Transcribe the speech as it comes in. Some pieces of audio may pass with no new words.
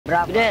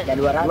Berapa? Ya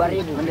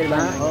 2.000. Ambil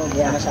bang. Oh,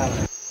 ya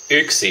masalah.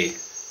 Yksi,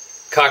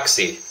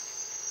 kaksi,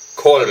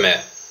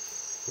 kolme,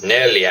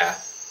 neljä,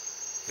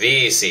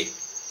 viisi,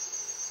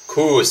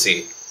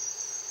 kuusi,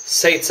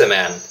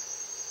 seitsemän,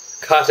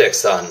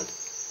 kahdeksan,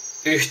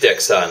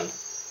 yhdeksän,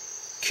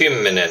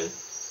 10.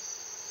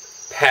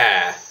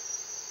 Pää,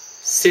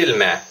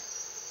 silmä,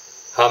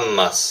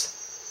 hammas,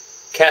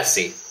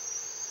 käsi,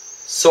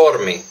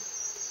 sormi,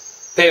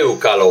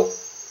 peukalo,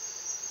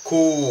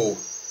 kuu,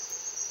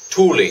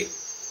 tuli,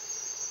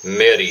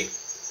 meri,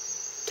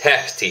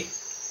 tähti,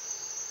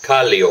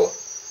 kallio,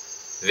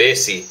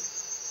 vesi,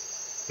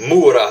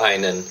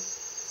 muurahainen,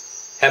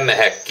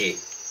 hämähäkki,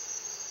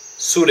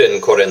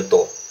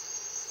 sudenkorento.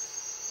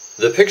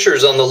 The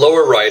pictures on the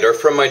lower right are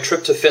from my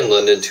trip to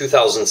Finland in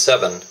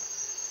 2007.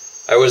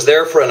 I was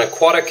there for an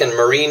aquatic and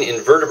marine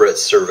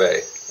invertebrates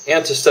survey,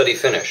 and to study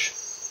Finnish.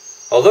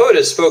 Although it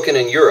is spoken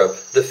in Europe,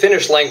 the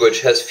Finnish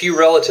language has few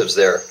relatives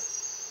there.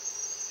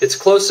 Its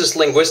closest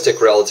linguistic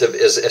relative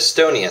is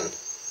Estonian,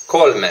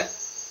 kolme,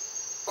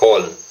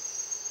 kolm,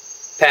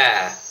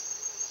 pää,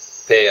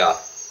 pea,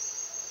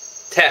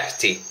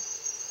 tähti,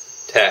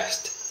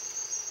 täht,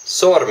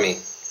 sormi,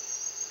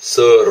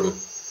 sõrm.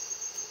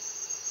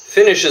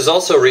 Finnish is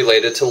also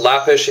related to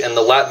Lappish and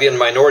the Latvian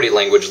minority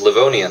language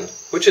Livonian,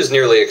 which is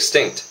nearly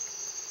extinct.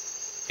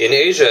 In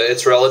Asia,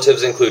 its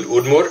relatives include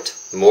Udmurt,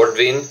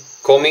 Mordvin,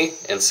 Komi,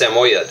 and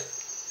Samoyed.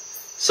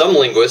 Some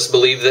linguists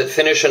believe that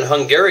Finnish and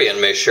Hungarian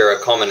may share a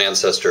common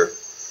ancestor.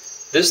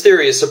 This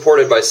theory is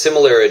supported by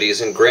similarities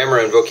in grammar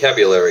and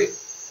vocabulary.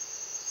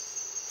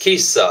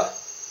 Kissa,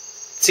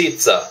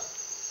 tsitsa,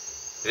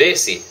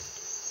 vesi,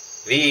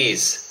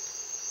 viis,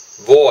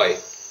 voi,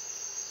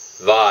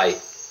 vai,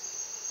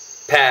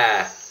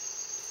 pää,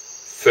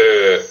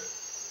 fö.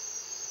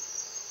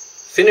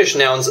 Finnish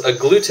nouns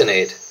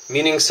agglutinate,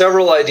 meaning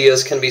several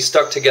ideas can be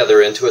stuck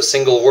together into a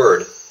single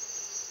word.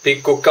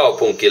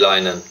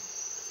 Pikkukaupunkilainen.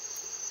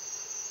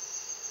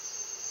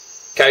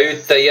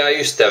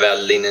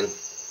 Käyttäjäystävällinen.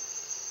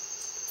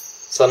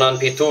 Sanan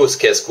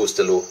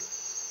pituuskeskustelu.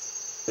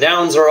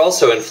 Nouns are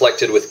also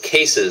inflected with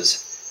cases,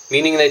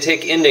 meaning they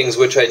take endings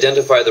which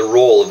identify the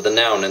role of the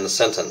noun in the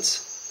sentence.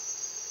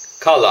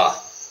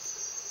 Kala,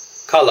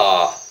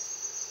 kalaa,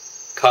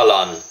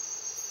 kalan,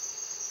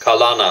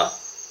 kalana,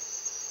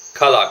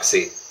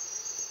 kalaksi,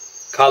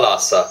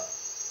 kalassa,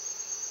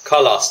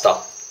 kalasta,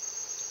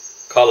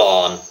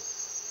 kalaan,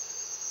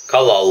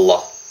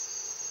 kalalla,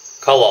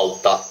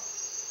 kalalta,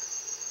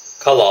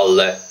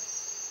 kalalle,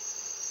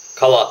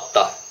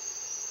 kalatta,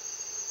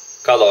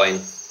 kaloin,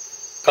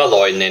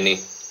 kaloineni.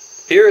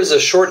 Here is a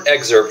short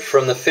excerpt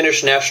from the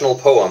Finnish national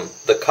poem,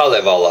 the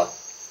Kalevala.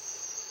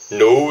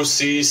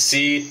 Nousi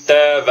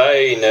siitä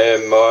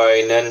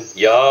Väinämöinen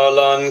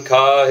jalan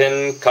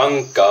kahden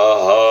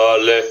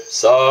kankaalle,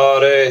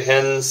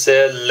 saarehen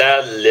se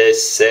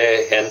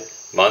lällesehen,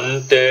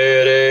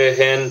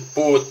 manterehen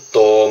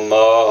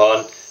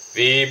puuttomahan,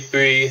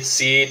 viipyi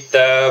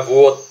siitä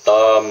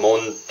vuotta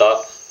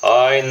monta,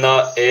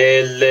 aina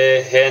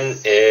elehen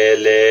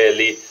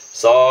eleli,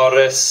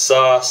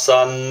 saaressa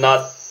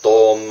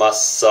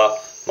sannattomassa,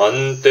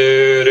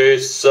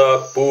 mantereissa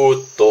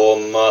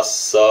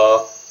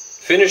puuttomassa.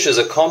 Finnish is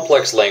a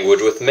complex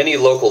language with many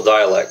local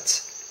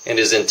dialects, and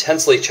is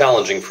intensely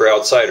challenging for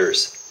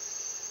outsiders.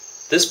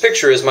 This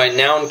picture is my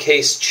noun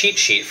case cheat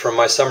sheet from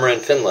my summer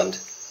in Finland.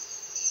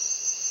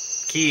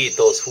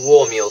 Kiitos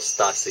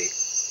huomiostasi.